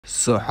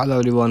So hello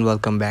everyone,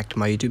 welcome back to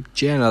my YouTube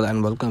channel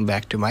and welcome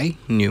back to my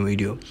new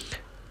video.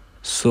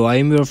 So I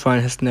am your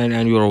friend Hasnan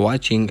and you are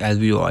watching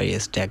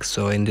SBOIS Tech.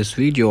 So in this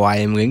video I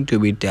am going to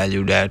be tell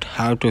you that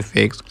how to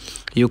fix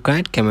you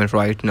can't comment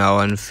right now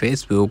on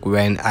Facebook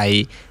when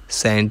I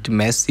sent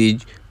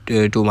message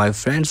to my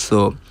friends.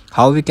 So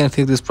how we can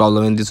fix this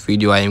problem in this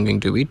video I am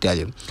going to be tell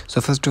you.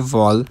 So first of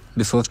all,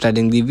 before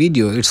starting the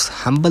video, it's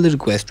humble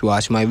request to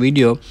watch my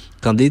video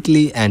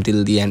completely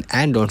until the end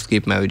and don't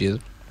skip my videos.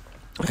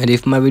 And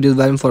if my videos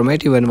were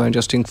informative and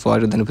interesting for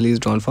you, then please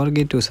don't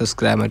forget to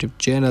subscribe my YouTube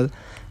channel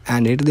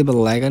and hit the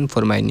bell icon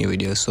for my new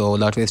videos. So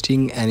without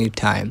wasting any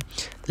time,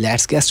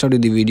 let's get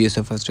started the video.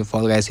 So first of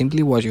all guys,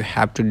 simply what you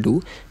have to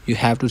do, you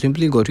have to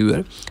simply go to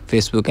your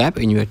Facebook app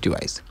in your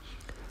device.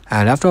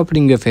 And after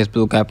opening your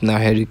Facebook app, now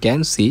here you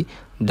can see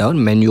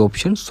down menu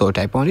option, so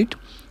type on it.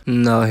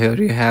 Now here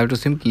you have to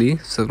simply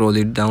scroll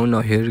it down.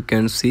 Now here you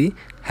can see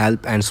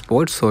help and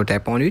sports, so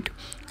tap on it.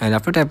 And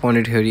after tap on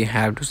it, here you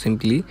have to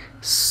simply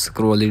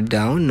scroll it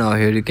down. Now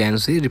here you can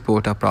see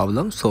report a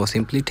problem, so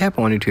simply tap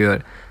on it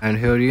here. And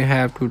here you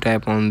have to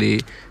tap on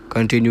the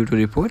continue to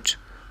report.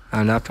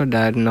 And after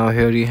that, now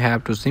here you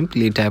have to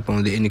simply tap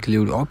on the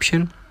include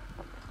option.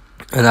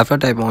 And after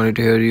tap on it,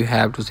 here you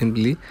have to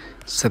simply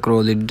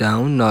scroll it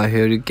down. Now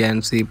here you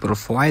can see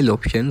profile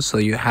option, so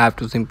you have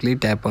to simply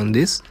tap on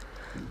this.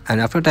 And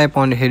after tap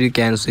on here, you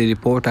can see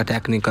report a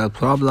technical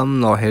problem.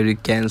 Now here you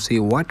can see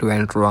what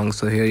went wrong,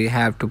 so here you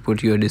have to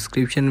put your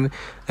description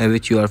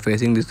which you are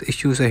facing this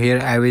issue. So here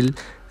I will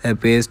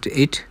paste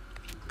it.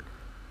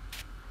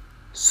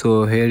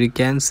 So here you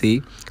can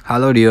see,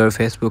 hello dear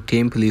Facebook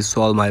team, please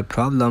solve my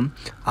problem.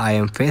 I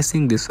am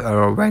facing this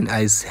error when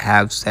I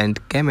have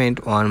sent comment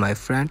on my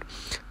friend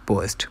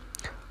post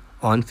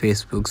on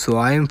Facebook. So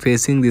I am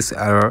facing this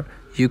error,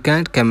 you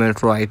can't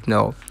comment right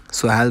now,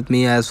 so help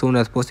me as soon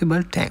as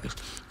possible, thanks.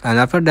 And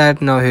after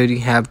that, now here you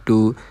have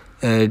to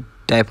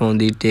type on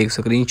the take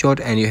screenshot,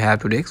 and you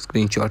have to take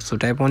screenshot, so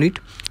type on it.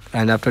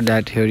 And after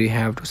that, here you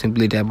have to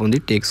simply tap on the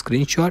take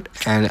screenshot.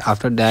 And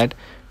after that,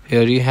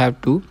 here you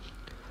have to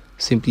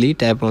simply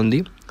tap on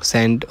the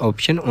send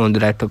option on the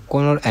right top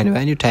corner. And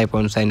when you type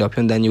on send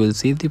option, then you will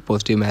see the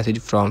positive message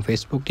from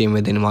Facebook team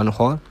within 1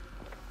 hour,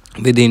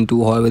 within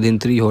 2 hours, within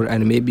 3 hours,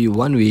 and maybe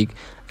 1 week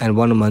and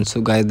 1 month.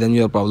 So guys, then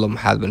your problem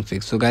has been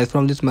fixed. So guys,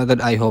 from this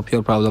method I hope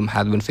your problem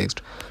has been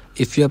fixed.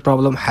 If your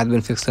problem has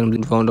been fixed, then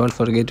don't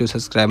forget to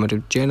subscribe my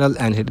YouTube channel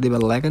and hit the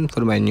bell icon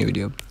for my new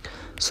video.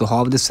 So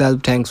hope this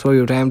helped. Thanks for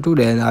your time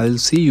today, and I will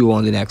see you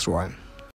on the next one.